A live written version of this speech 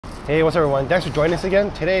Hey, what's up everyone? Thanks for joining us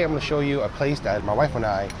again. Today I'm going to show you a place that my wife and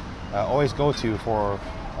I always go to for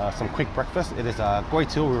some quick breakfast. It is Kuay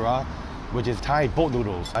Teow Ruea, which is Thai boat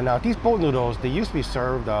noodles. And now these boat noodles, they used to be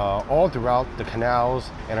served all throughout the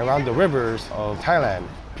canals and around the rivers of Thailand.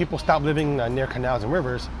 People stopped living near canals and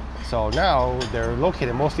rivers, so now they're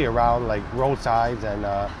located mostly around like roadsides and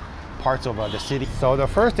parts of the city. So the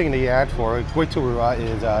first thing that you add for Kuay Teow Ruea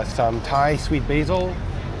is some Thai sweet basil.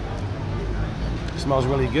 Smells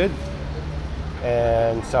really good,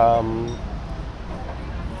 and some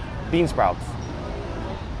bean sprouts,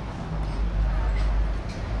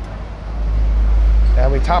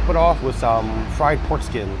 and we top it off with some fried pork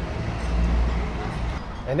skin,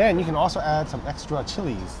 and then you can also add some extra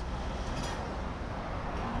chilies.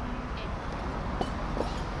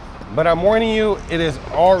 But I'm warning you, it is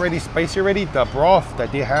already spicy already. The broth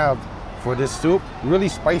that they have for this soup, really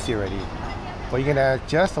spicy already, but you can add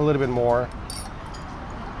just a little bit more.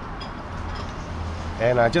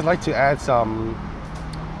 And I just like to add some,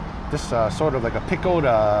 this sort of like a pickled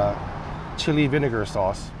chili vinegar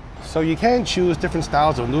sauce. So you can choose different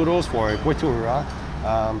styles of noodles for Kuay Teow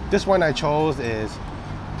Ruea. This one I chose is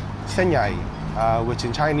senyai, which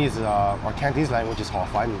in Chinese or Cantonese language is hor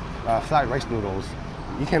fan, flat rice noodles.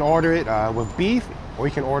 You can order it with beef, or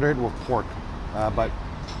you can order it with pork, but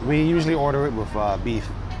we usually order it with beef.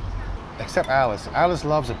 Except Alice. Alice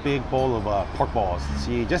loves a big bowl of pork balls.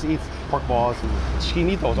 She just eats pork balls, and she can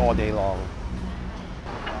eat those all day long.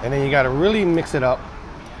 And then you gotta really mix it up,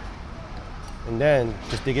 and then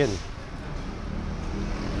just dig in.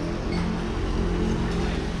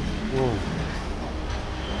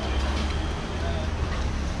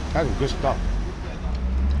 That's good stuff.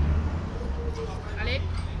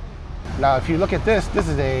 Now, if you look at this, this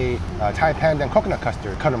is a Thai pandan coconut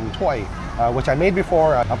custard, khadam toy, which I made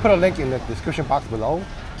before. I'll put a link in the description box below.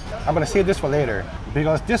 I'm gonna save this for later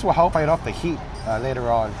because this will help fight off the heat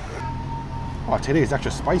later on. Oh, today is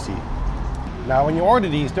extra spicy. Now, when you order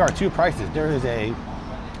these, there are two prices. There is a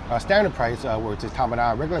standard price, which is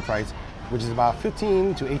tamada, regular price, which is about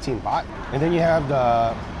 15 to 18 baht, and then you have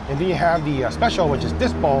the special, which is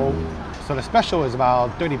this bowl. So the special is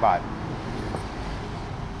about 30 baht.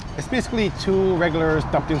 It's basically two regulars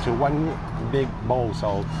dumped into one big bowl,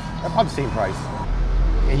 so about the same price.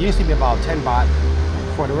 It used to be about 10 baht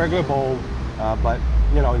for the regular bowl, but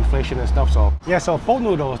you know, inflation and stuff. So yeah, so boat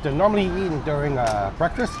noodles, they're normally eaten during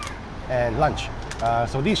breakfast and lunch.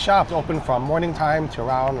 So these shops open from morning time to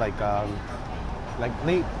around like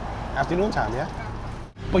late afternoon time, yeah.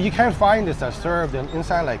 But you can find this served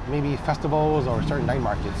inside like maybe festivals or certain night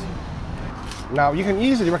markets. Now you can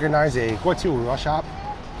easily recognize a Kuay Teow Ruea shop.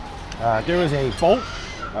 There is a boat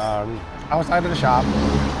outside of the shop,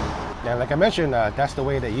 and like I mentioned, that's the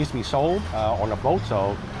way they used to be sold on a boat.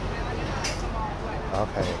 So,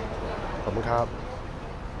 okay,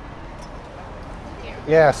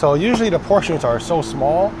 yeah. So usually the portions are so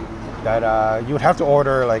small that you would have to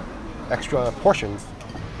order like extra portions,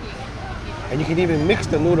 and you can even mix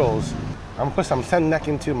the noodles. I'm gonna put some sen nek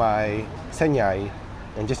into my senyai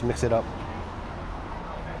and just mix it up.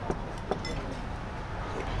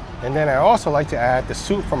 And then I also like to add the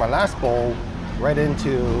soup from my last bowl right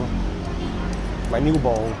into my new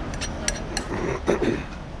bowl.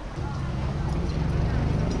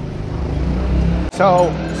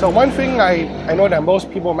 So one thing I know that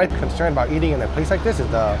most people might be concerned about eating in a place like this is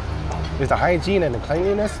the hygiene and the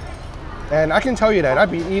cleanliness. And I can tell you that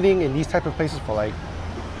I've been eating in these type of places for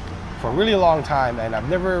a really long time, and I've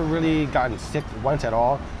never really gotten sick once at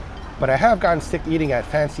all. But I have gotten sick eating at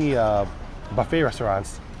fancy buffet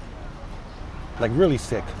restaurants. Like really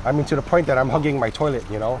sick. I mean, to the point that I'm hugging my toilet,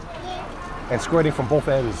 you know, and squirting from both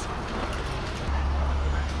ends.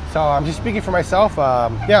 So I'm just speaking for myself.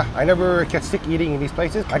 Yeah, I never get sick eating in these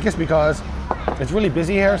places. I guess because it's really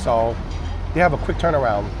busy here, so they have a quick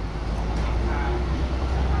turnaround.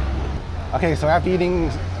 Okay, so after eating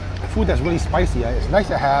food that's really spicy, it's nice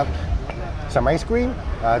to have some ice cream.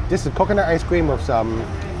 This is coconut ice cream with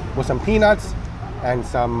some peanuts and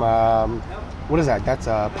some what is that? That's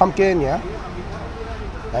pumpkin, yeah.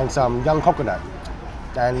 And some young coconut.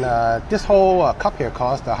 And this whole cup here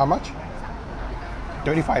cost how much?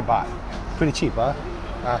 35 baht. Pretty cheap, huh?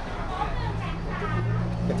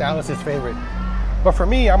 It's Alice's favorite. But for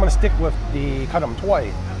me, I'm gonna stick with the khadam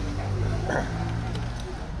toy.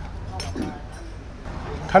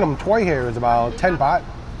 Khadam toy here is about 10 baht.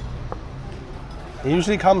 It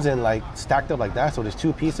usually comes in like stacked up like that, so there's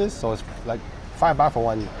two pieces, so it's like 5 baht for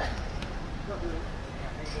one.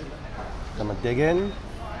 I'm gonna dig in.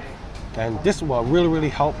 And this will really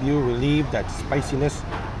help you relieve that spiciness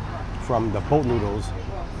from the boat noodles.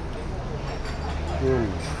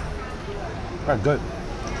 That's good.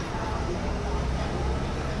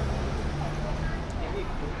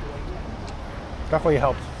 Definitely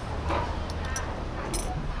helps.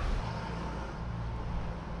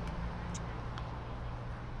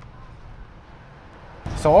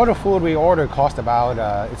 So all the food we ordered cost about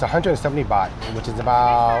it's 170 baht, which is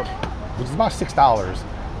about $6.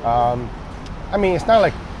 I mean, it's not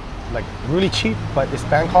like really cheap, but it's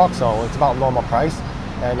Bangkok, so it's about normal price,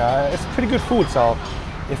 and it's pretty good food. So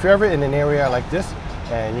if you're ever in an area like this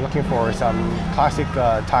and you're looking for some classic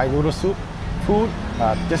Thai noodle soup food,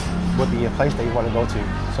 this would be a place that you want to go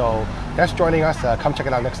to. So thanks for joining us. Come check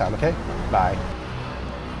it out next time. Okay, bye.